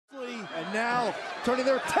now turning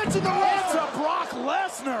their attention to Brock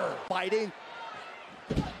Lesnar. fighting.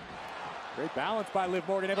 Great balance by Liv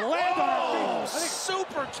Morgan, able to land on her feet.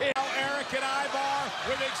 Super kick. Eric and Ivar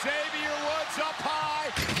with Xavier Woods up high.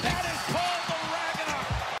 That is called the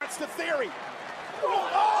Ragnarok. That's the theory.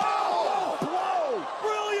 Oh! Blow!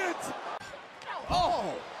 Brilliant!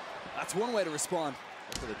 Oh! That's one way to respond.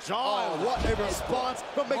 To the jaw. Oh, what a response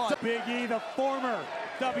from Big E, the former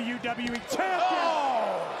WWE champion.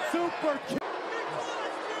 Oh! Super kick.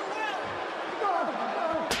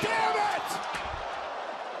 Damn it!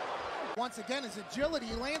 Once again, his agility,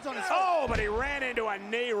 he lands on his... Oh, but he ran into a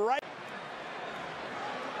knee right.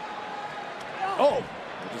 Oh,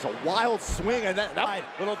 just a wild swing and that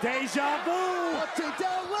Little deja vu. Take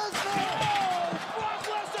down Lesnar. Oh, Brock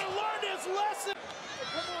Lesnar learned his lesson.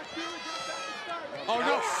 Oh,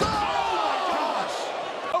 no. Oh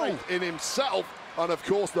my gosh. In himself, and of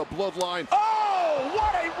course the bloodline. Oh,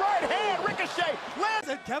 what a right hand. Ricochet.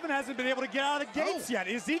 And Kevin hasn't been able to get out of the gates yet.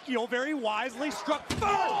 Ezekiel very wisely struck third.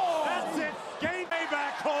 That's it. Game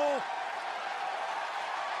payback, Cole.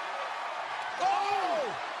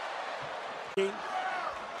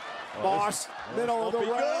 Boss, middle of the road.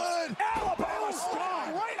 Good. Alabama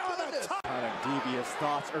strong, right on the top. Kind of devious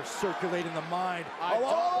thoughts are circulating the mind.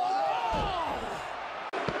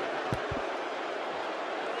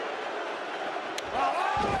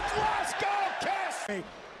 Let's go, Kiss.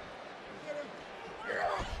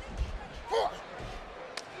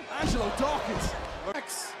 Angelo Dawkins.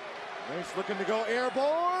 Mace looking to go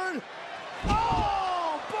airborne.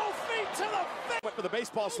 Oh, both feet to the face. Went for the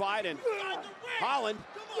baseball slide, and Holland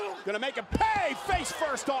gonna make him pay face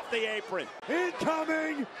first off the apron.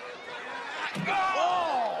 Incoming.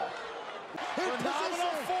 Oh!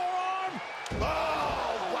 Phenomenal forearm.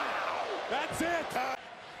 Oh, wow. That's it.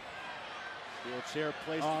 Wheelchair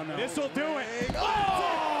placed. Oh, no. This'll do it.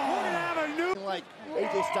 Oh! We're gonna have a new. Like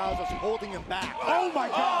AJ Styles was holding him back. Oh my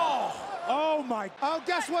God. Oh my. Oh,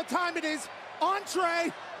 guess what time it is?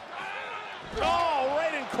 Entree. Oh,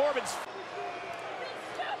 right in Corbin's.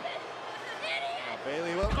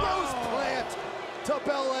 Bailey will Rose plant to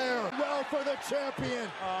Belair. Well for the champion.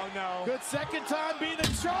 Oh no. Could second time be the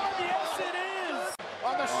charm? Yes, it is.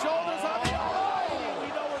 On the shoulders of the Almighty. We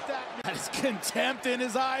know what that means. That is contempt in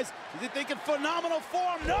his eyes. Is he thinking phenomenal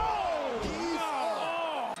form? No!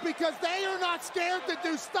 Because they are not scared to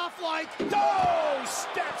do stuff like... No!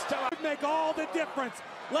 Steps to Would make all the difference.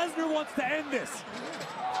 Lesnar wants to end this.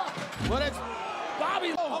 But it's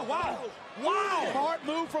Bobby. Oh, wow. Wow. Smart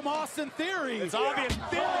move from Austin Theory. It's obvious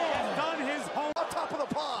Theory has done his home. On top of the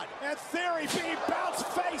pod. And Theory being bounced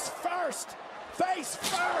face first. Face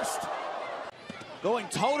first. Going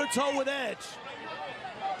toe-to-toe with Edge.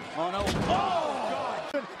 Oh, no. Oh,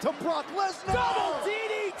 God. To Brock Lesnar. Double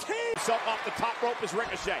DDT. Himself off the top rope is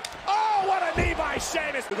Ricochet. Oh, what a knee by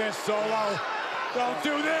Sheamus. Do this, Solo. Don't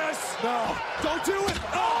do this. No, don't do it.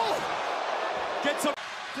 Oh! Get some.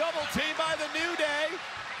 Double team by the New Day.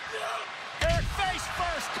 Eric face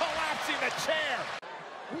first, collapsing the chair.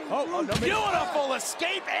 Oh, no. Beautiful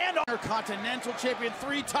escape and Intercontinental Champion,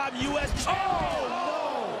 three-time U.S. champion.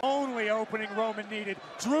 Oh, no. Only opening Roman needed.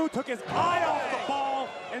 Drew took his eye off the ball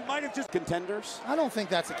and might have just. Contenders. I don't think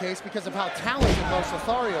that's the case because of how talented Los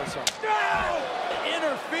Lotharios are. No!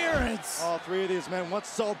 Interference. All three of these men want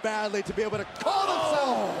so badly to be able to call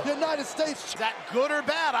themselves United States. Is that good or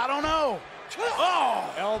bad? I don't know.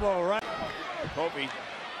 Oh! Elbow right. Kobe,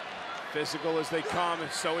 physical as they come,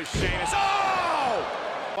 and so is Sheamus. Oh!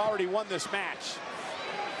 Already won this match.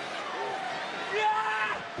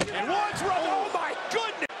 Yeah! And once run. Oh my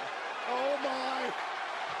goodness! Oh my.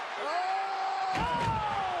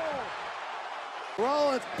 Oh!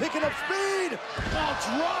 Rollins picking up speed. Now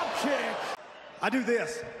drop kick. I do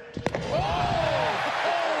this.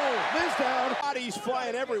 Liz down. Bodies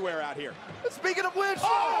flying everywhere out here. Speaking of which.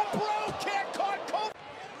 Oh, bro kick caught Kobe.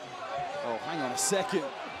 Oh, hang on a second.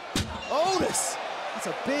 Otis. That's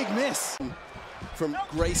a big miss from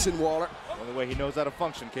Grayson Waller. Only way he knows how to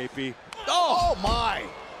function, KP. Oh my!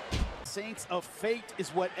 Saints of Fate is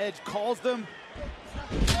what Edge calls them.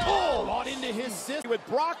 Oh, brought into his system with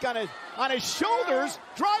Brock on his shoulders,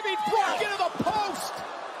 driving Brock into the post.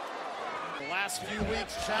 The last few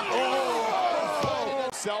weeks,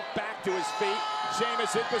 champion. Self back to his feet.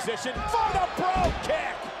 Sheamus in position for the bro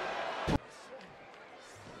kick.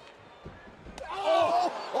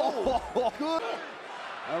 Good.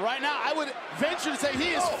 Right now, I would venture to say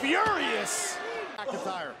he is furious.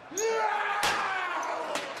 McIntyre.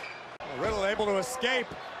 Riddle able to escape.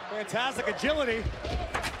 Fantastic agility.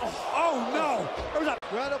 Oh no! There was a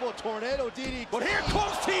Incredible tornado DDT. But here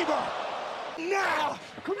comes T-Bar. now.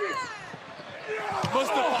 Come here.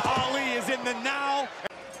 Mustafa Ali is in the now.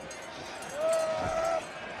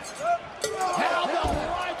 Held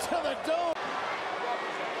right to the dome.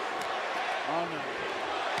 Oh, no.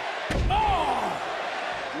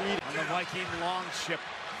 On the Viking longship.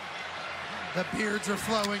 The beards are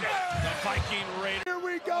flowing. The Viking Raider. Here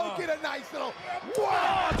we go. Get a nice little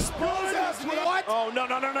wow. Explosions. What? Oh, no.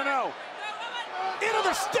 Into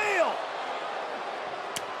the steel.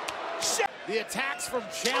 The attacks from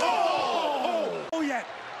Champ. Oh, yeah.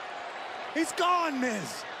 He's gone,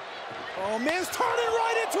 Miz. Oh, Miz turning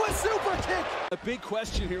right into a super kick. A big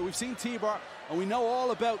question here. We've seen T-Bar, and we know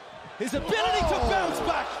all about his ability to bounce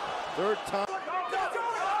back. Third time.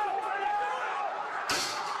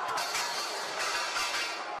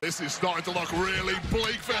 This is starting to look really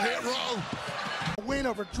bleak for Hit Row. Win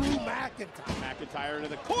over Drew McIntyre. McIntyre into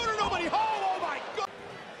the corner. Nobody home. Oh, my God.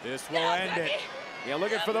 This will end it. Yeah,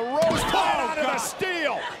 looking for the rose plant onto the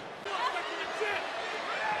steel.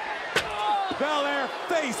 Belair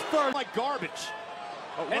face first. Like garbage.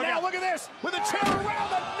 Oh, And now look at this. With a chair around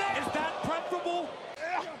the neck. Is that preferable?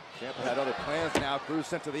 Ciampa had other plans now. Cruz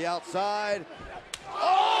sent to the outside.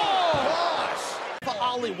 Oh, gosh.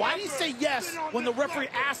 Ali, why did he say yes when the referee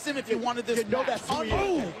asked him if he wanted this match? that's who he is.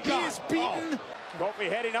 Oh, he is beaten. Kofi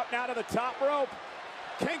heading up now to the top rope.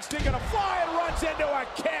 Kingston gonna fly and runs into a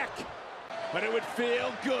kick. But it would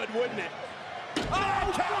feel good, wouldn't it? Oh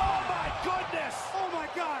my goodness! Oh, my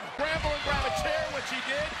God. Scramble and grab a chair, which he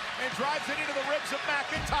did, and drives it into the ribs of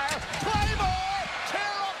McIntyre. Claymore!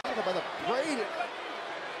 Chair up! Talk about the braid.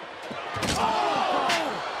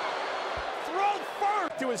 Thrown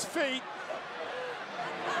first to his feet.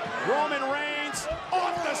 Roman Reigns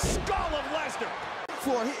off the skull of Lesnar.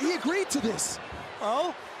 He agreed to this.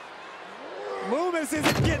 Oh? Loomis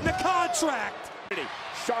isn't getting the contract.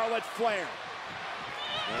 Charlotte Flair.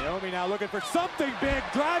 Naomi now looking for something big.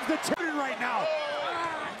 Drives the turn right now.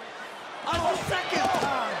 On the second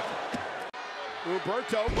time.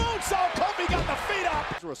 Roberto moonsault. Kofi got the feet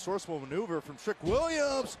up. A resourceful maneuver from Trick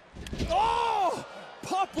Williams. Oh!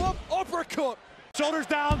 Pop-up uppercut. Shoulders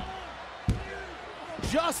down.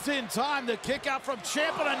 Just in time, the kick out from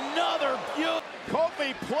Ciampa, another beauty.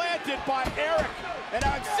 Kofi planted by Eric, and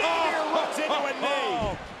Xavier runs into a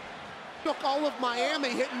knee. Took all of Miami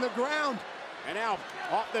hitting the ground. And now,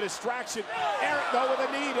 off the distraction, Eric though with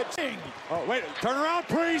a knee to Ching. Oh, wait. Turn around,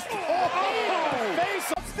 Priest. Oh,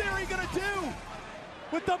 face. What's Theory gonna do?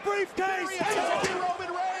 With the briefcase. Attacking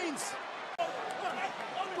Roman Reigns.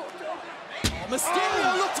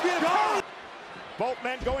 Mysterio looked to be in power. Both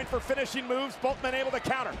men going for finishing moves, both men able to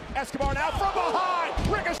counter. Escobar now from behind.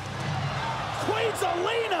 Ricochet. Queen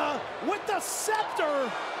Zelina with the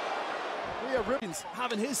scepter. Rhea Ribbons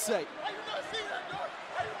having his say.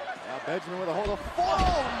 Now Benjamin with a hold of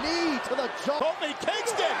full knee to the jaw. Kofi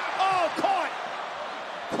Kingston. Oh, caught.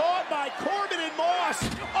 Caught by Corbin and Moss.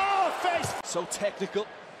 Oh, face. So technical.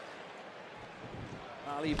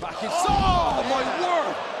 Ali back in. Oh, my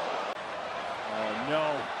word. Oh,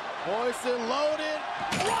 no. Poison loaded.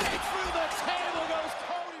 Right through the table goes